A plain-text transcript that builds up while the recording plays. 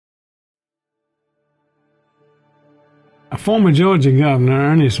A former Georgia governor,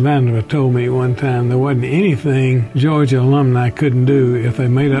 Ernest Vandiver, told me one time there wasn't anything Georgia alumni couldn't do if they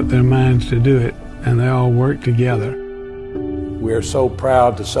made up their minds to do it, and they all worked together. We are so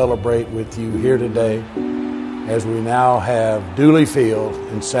proud to celebrate with you here today as we now have Dooley Field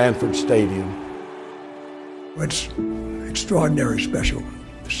and Sanford Stadium. It's extraordinary special,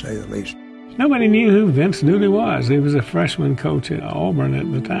 to say the least. Nobody knew who Vince Dooley was. He was a freshman coach at Auburn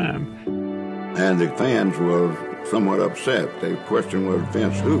at the time. And the fans were somewhat upset. They questioned, was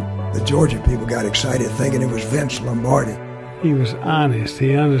Vince who? The Georgia people got excited thinking it was Vince Lombardi. He was honest.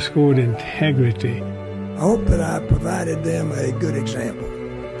 He underscored integrity. I hope that I provided them a good example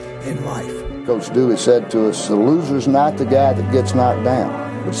in life. Coach Dooley said to us, the loser's not the guy that gets knocked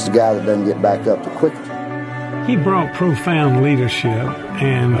down, but it's the guy that doesn't get back up the quickest. He brought profound leadership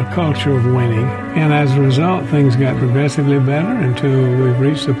and a culture of winning, and as a result, things got progressively better until we've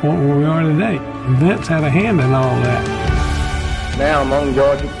reached the point where we are today. And Vince had a hand in all that. Now among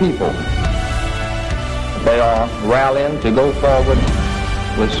Georgia people, they are rallying to go forward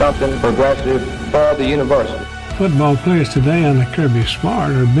with something progressive for the university. Football players today under Kirby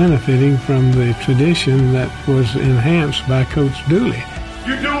Smart are benefiting from the tradition that was enhanced by Coach Dooley.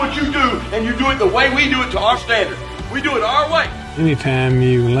 You do what you do, and you do it the way we do it to our standard. We do it our way. Anytime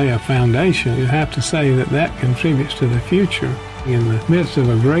you lay a foundation, you have to say that that contributes to the future. In the midst of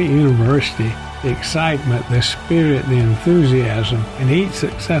a great university, the excitement, the spirit, the enthusiasm, and each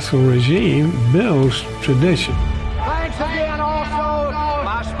successful regime builds tradition. Thanks again also,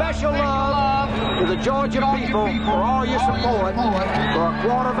 my special love to the Georgia people for all your support for a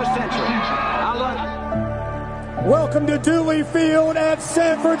quarter of a century. I love you. Welcome to Dooley Field at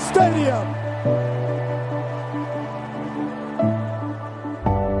Sanford Stadium.